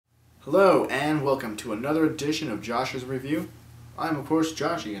Hello and welcome to another edition of Josh's Review. I'm of course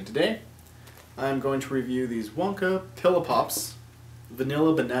Joshy, and today I'm going to review these Wonka Pillow Pops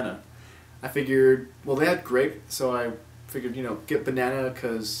Vanilla Banana. I figured, well, they had grape, so I figured, get banana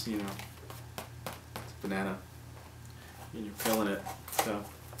because, it's banana and you're feeling it. So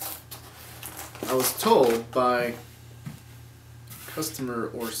I was told by a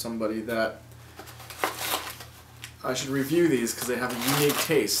customer or somebody that I should review these because they have a unique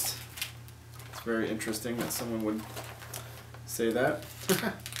taste. It's very interesting that someone would say that.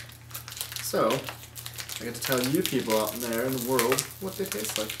 So, I get to tell you people out there in the world what they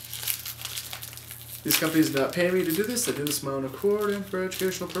taste like. These companies do not pay me to do this. I do this of my own accord and for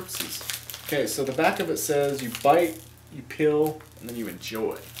educational purposes. Okay, so the back of it says you bite, you peel, and then you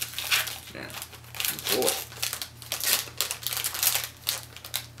enjoy. Yeah, enjoy.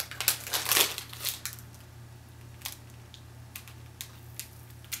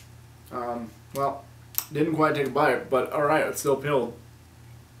 Well, didn't quite take a bite, but alright, it's still peeled.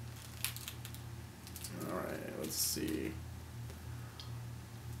 Alright, let's see.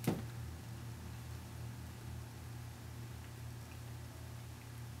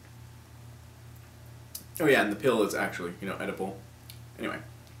 Oh yeah, and the peel is actually, edible. Anyway.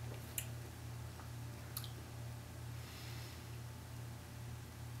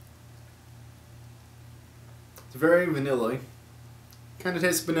 It's very vanilla-y. Kind of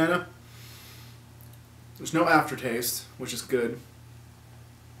tastes banana. There's no aftertaste, which is good.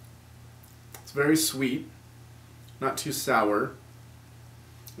 It's very sweet, not too sour.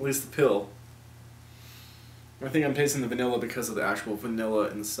 At least the pill. I think I'm tasting the vanilla because of the actual vanilla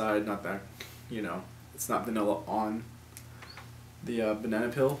inside, not that, it's not vanilla on the banana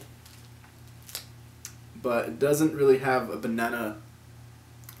pill. But it doesn't really have a banana.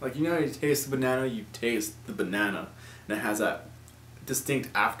 Like, you taste the banana, you taste the banana. And it has that distinct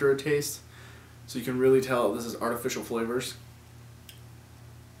aftertaste. So you can really tell this is artificial flavors.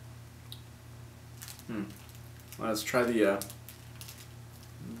 Let's try the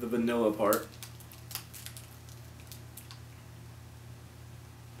vanilla part.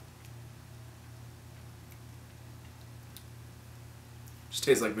 Just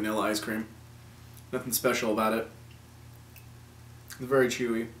tastes like vanilla ice cream. Nothing special about it. It's very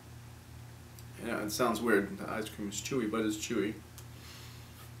chewy. Yeah, it sounds weird. The ice cream is chewy, but it's chewy.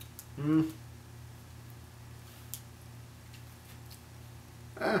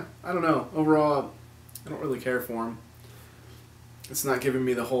 I don't know. Overall, I don't really care for them. It's not giving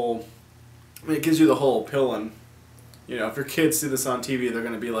me the whole... it gives you the whole pill, and, if your kids see this on TV, they're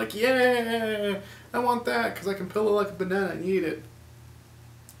going to be like, yeah, I want that, because I can pill it like a banana and eat it.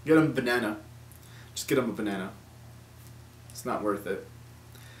 Get them a banana. Just get them a banana. It's not worth it.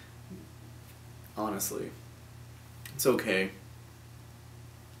 Honestly. It's okay.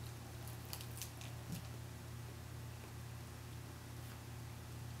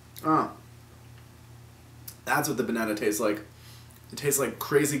 That's what the banana tastes like. It tastes like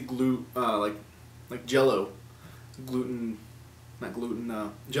crazy like Jello,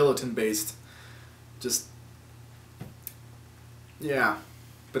 gelatin based. Just, yeah,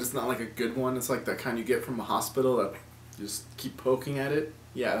 but it's not like a good one. It's like that kind you get from a hospital that you just keep poking at it.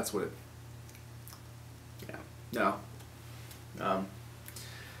 Yeah, that's what it. Yeah, no.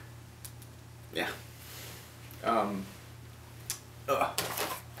 Yeah.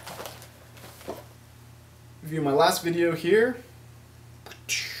 Review my last video here,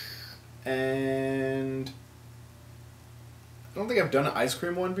 and I don't think I've done an ice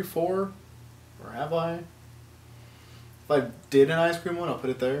cream one before, or have I? If I did an ice cream one, I'll put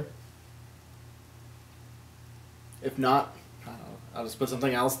it there. If not, I don't know, I'll just put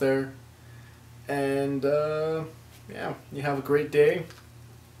something else there. And yeah, you have a great day.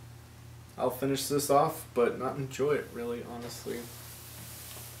 I'll finish this off, but not enjoy it really, honestly.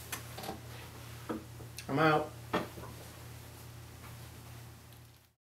 I'm out.